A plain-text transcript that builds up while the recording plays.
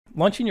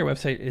Launching your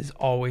website is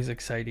always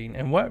exciting,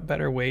 and what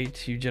better way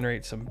to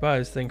generate some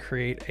buzz than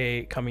create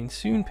a coming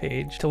soon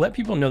page to let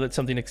people know that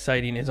something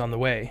exciting is on the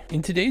way.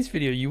 In today's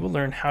video, you will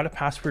learn how to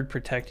password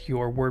protect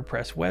your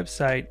WordPress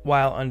website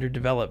while under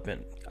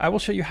development. I will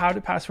show you how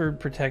to password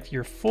protect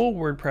your full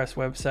WordPress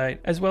website,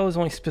 as well as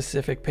only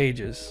specific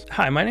pages.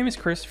 Hi, my name is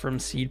Chris from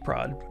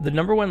SeedProd, the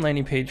 #1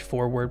 landing page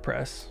for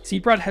WordPress.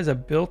 SeedProd has a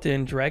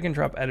built-in drag and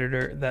drop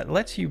editor that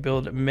lets you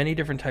build many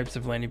different types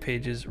of landing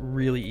pages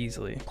really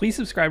easily. Please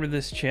subscribe to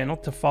this channel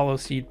to follow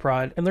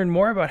SeedProd and learn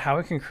more about how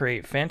it can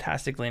create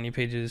fantastic landing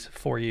pages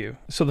for you.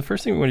 So the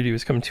first thing we want to do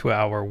is come to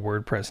our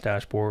WordPress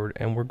dashboard,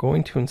 and we're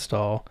going to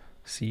install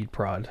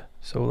SeedProd.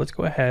 So let's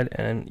go ahead,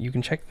 and you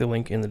can check the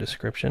link in the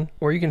description,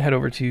 or you can head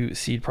over to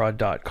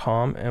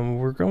seedprod.com, and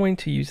we're going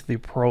to use the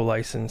Pro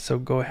license. So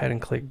go ahead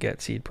and click Get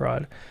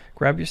SeedProd.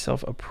 Grab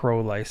yourself a Pro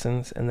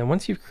license, and then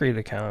once you've created an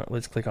account,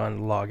 let's click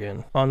on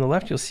Login. On the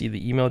left, you'll see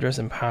the email address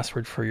and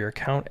password for your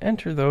account.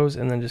 Enter those,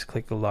 and then just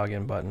click the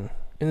Login button.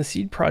 In the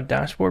SeedProd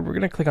dashboard, we're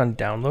going to click on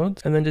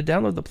Downloads, and then to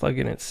download the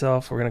plugin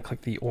itself, we're going to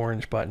click the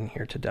orange button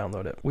here to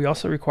download it. We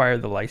also require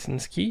the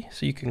license key,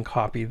 so you can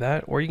copy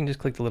that, or you can just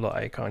click the little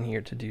icon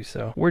here to do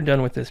so. We're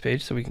done with this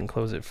page, so we can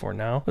close it for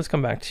now. Let's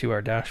come back to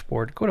our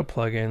dashboard, go to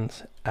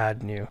Plugins,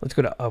 Add New. Let's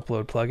go to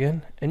Upload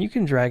Plugin, and you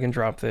can drag and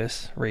drop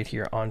this right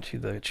here onto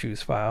the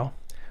Choose file,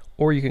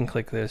 or you can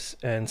click this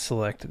and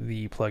select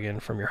the plugin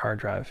from your hard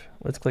drive.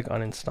 Let's click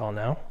Uninstall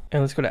now,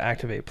 and let's go to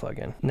Activate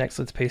Plugin. Next,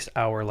 let's paste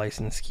our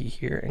license key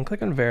here and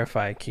click on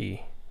Verify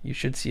Key. You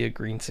should see a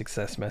green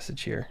success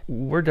message here.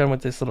 We're done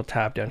with this little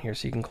tab down here,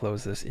 so you can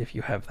close this if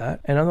you have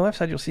that. And on the left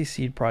side, you'll see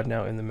SeedProd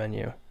now in the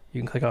menu.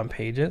 You can click on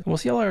Pages. We'll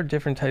see all our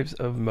different types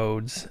of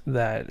modes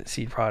that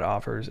SeedProd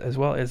offers, as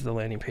well as the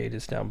landing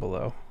pages down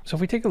below. So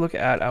if we take a look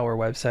at our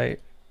website,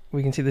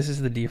 we can see this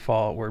is the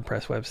default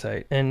WordPress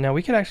website. And now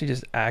we could actually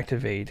just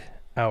activate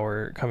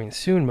our coming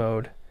soon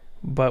mode,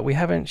 but we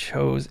haven't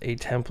chose a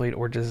template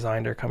or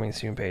designed our coming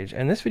soon page.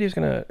 And this video is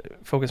going to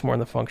focus more on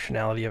the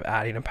functionality of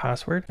adding a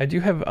password. I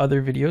do have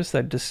other videos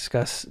that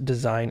discuss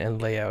design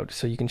and layout,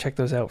 so you can check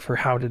those out for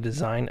how to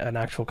design an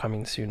actual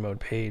coming soon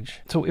mode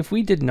page. So if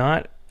we did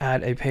not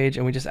add a page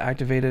and we just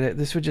activated it,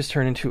 this would just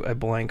turn into a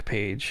blank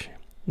page.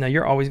 Now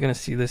you're always going to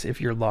see this if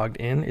you're logged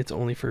in. It's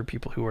only for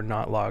people who are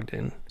not logged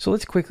in. So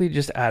let's quickly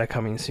just add a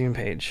coming soon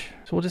page.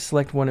 So we'll just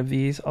select one of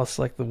these. I'll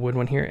select the wood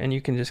one here, and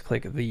you can just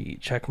click the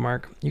check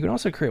mark. You can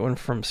also create one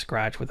from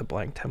scratch with a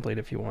blank template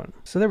if you want.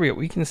 So there we go.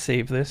 We can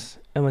save this,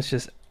 and let's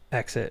just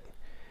exit.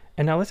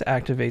 And now let's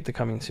activate the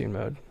coming soon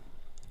mode.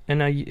 And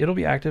now it'll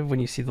be active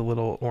when you see the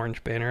little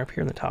orange banner up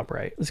here in the top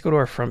right. Let's go to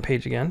our front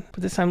page again,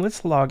 but this time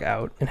let's log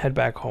out and head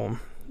back home.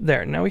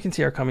 There, now we can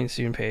see our coming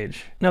soon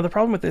page. Now the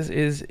problem with this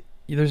is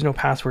there's no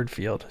password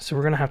field, so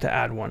we're going to have to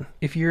add one.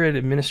 If you're an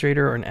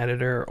administrator or an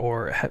editor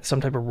or have some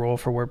type of role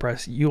for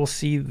WordPress, you will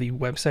see the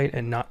website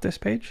and not this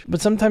page.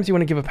 But sometimes you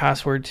want to give a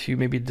password to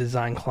maybe a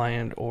design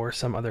client or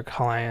some other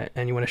client,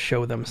 and you want to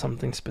show them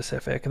something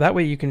specific. That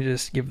way you can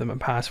just give them a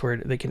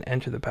password, they can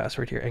enter the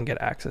password here and get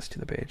access to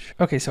the page.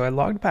 Okay, so I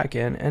logged back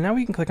in, and now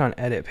we can click on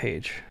Edit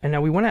Page. And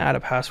now we want to add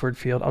a password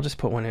field. I'll just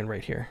put one in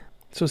right here.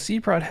 So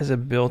SeedProd has a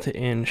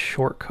built-in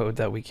shortcode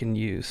that we can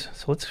use.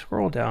 So let's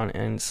scroll down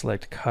and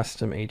select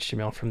Custom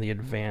HTML from the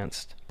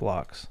advanced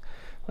blocks.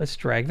 Let's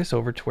drag this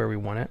over to where we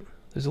want it.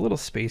 There's a little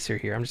spacer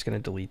here. I'm just going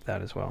to delete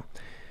that as well.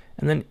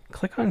 And then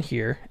click on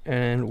here,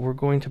 and we're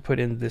going to put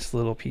in this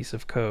little piece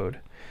of code.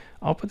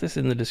 I'll put this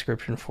in the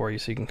description for you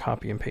so you can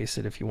copy and paste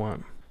it if you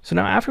want. So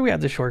now after we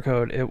add the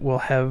shortcode, it will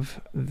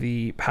have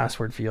the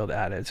password field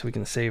added. So we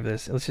can save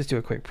this. Let's just do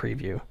a quick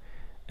preview.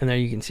 And there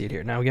you can see it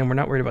here. Now again, we're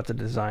not worried about the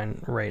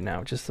design right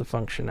now, just the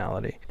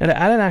functionality. Now to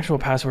add an actual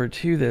password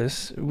to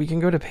this, we can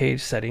go to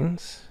Page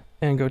Settings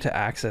and go to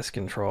Access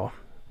Control.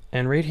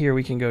 And right here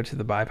we can go to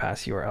the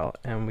bypass URL,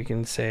 and we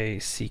can say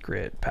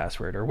secret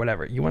password or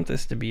whatever. You want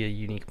this to be a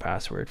unique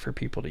password for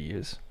people to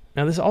use.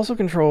 Now this also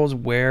controls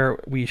where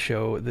we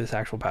show this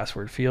actual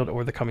password field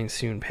or the coming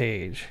soon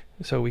page.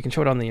 So we can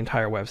show it on the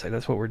entire website.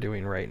 That's what we're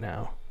doing right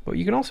now. But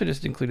you can also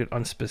just include it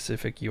on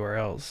specific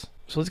URLs.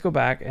 So let's go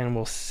back and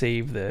we'll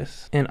save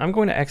this. And I'm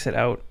going to exit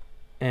out,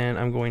 and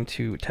I'm going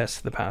to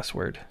test the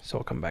password. So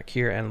I'll come back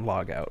here and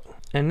log out.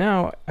 And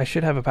now I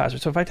should have a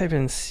password. So if I type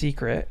in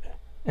secret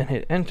and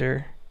hit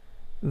enter,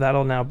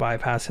 that'll now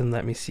bypass and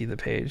let me see the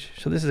page.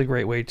 So this is a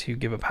great way to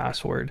give a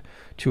password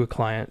to a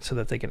client so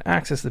that they can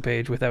access the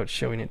page without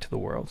showing it to the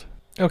world.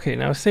 Okay,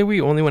 now say we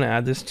only want to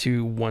add this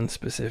to one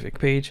specific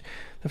page.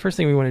 The first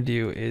thing we want to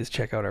do is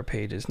check out our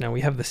pages. Now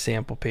we have the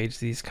sample page.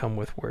 These come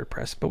with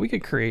WordPress, but we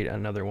could create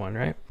another one,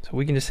 right? So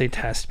we can just say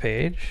test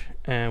page,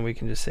 and we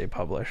can just say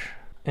publish.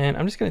 And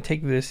I'm just going to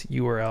take this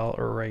URL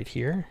right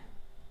here,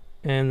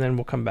 and then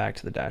we'll come back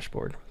to the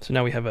dashboard. So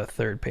now we have a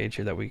third page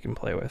here that we can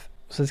play with.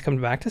 So let's come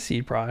back to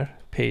SeedProd,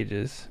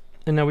 pages,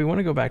 and now we want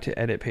to go back to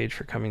edit page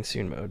for coming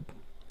soon mode.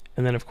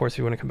 And then of course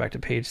we want to come back to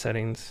page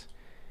settings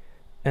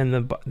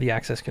and the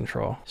access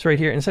control. So right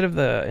here, instead of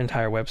the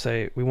entire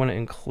website, we want to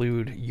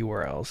include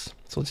URLs.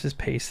 So let's just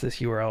paste this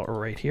URL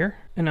right here.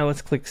 And now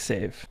let's click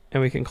save,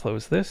 and we can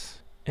close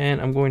this.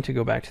 And I'm going to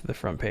go back to the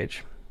front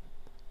page.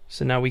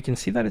 So now we can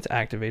see that it's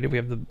activated. We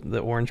have the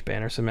orange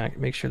banner, so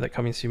make sure that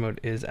coming soon mode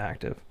is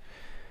active.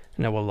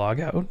 Now we'll log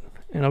out,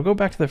 and I'll go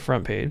back to the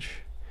front page.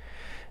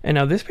 And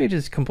now this page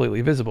is completely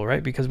visible,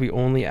 right? Because we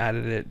only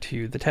added it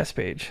to the test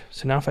page.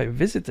 So now if I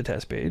visit the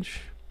test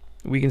page,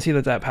 we can see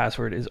that that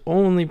password is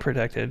only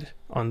protected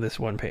on this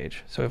one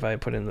page. So if I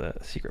put in the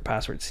secret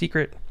password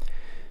secret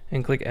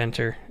and click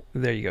enter,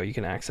 there you go, you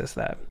can access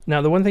that.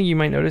 Now the one thing you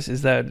might notice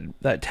is that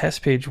that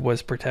test page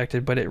was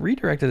protected, but it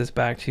redirected us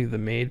back to the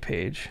made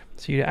page.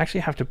 So you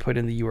actually have to put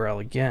in the URL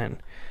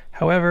again.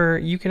 However,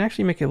 you can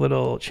actually make a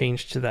little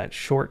change to that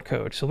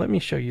shortcode. So let me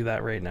show you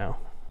that right now.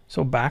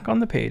 So back on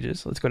the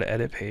pages, let's go to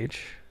edit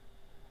page,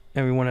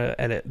 and we want to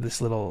edit this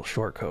little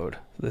shortcode,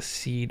 the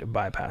seed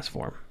bypass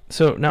form.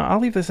 So now I'll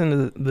leave this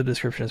in the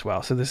description as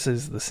well. So this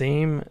is the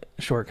same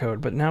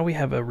shortcode, but now we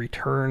have a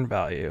return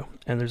value,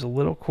 and there's a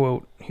little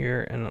quote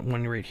here and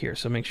one right here.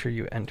 So make sure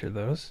you enter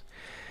those.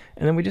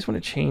 And then we just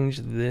want to change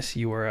this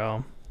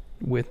URL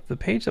with the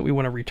page that we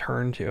want to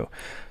return to.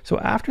 So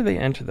after they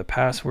enter the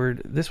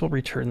password, this will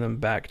return them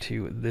back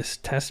to this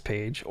test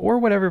page or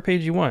whatever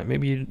page you want.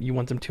 Maybe you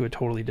want them to a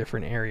totally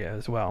different area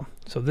as well.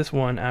 So this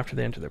one, after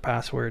they enter their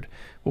password,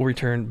 will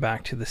return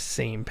back to the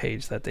same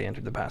page that they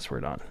entered the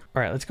password on.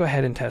 All right, let's go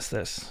ahead and test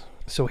this.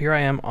 So here I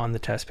am on the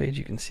test page.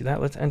 You can see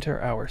that. Let's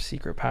enter our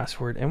secret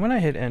password. And when I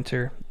hit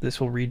enter, this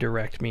will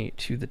redirect me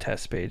to the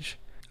test page.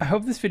 I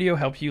hope this video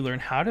helped you learn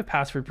how to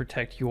password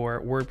protect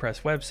your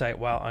WordPress website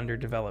while under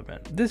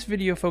development. This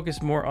video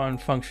focused more on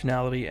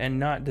functionality and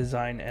not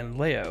design and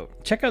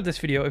layout. Check out this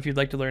video if you'd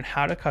like to learn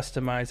how to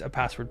customize a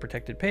password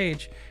protected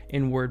page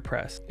in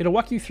WordPress. It'll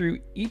walk you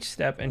through each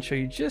step and show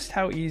you just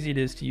how easy it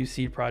is to use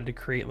SeedProd to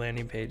create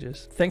landing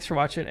pages. Thanks for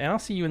watching, and I'll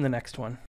see you in the next one.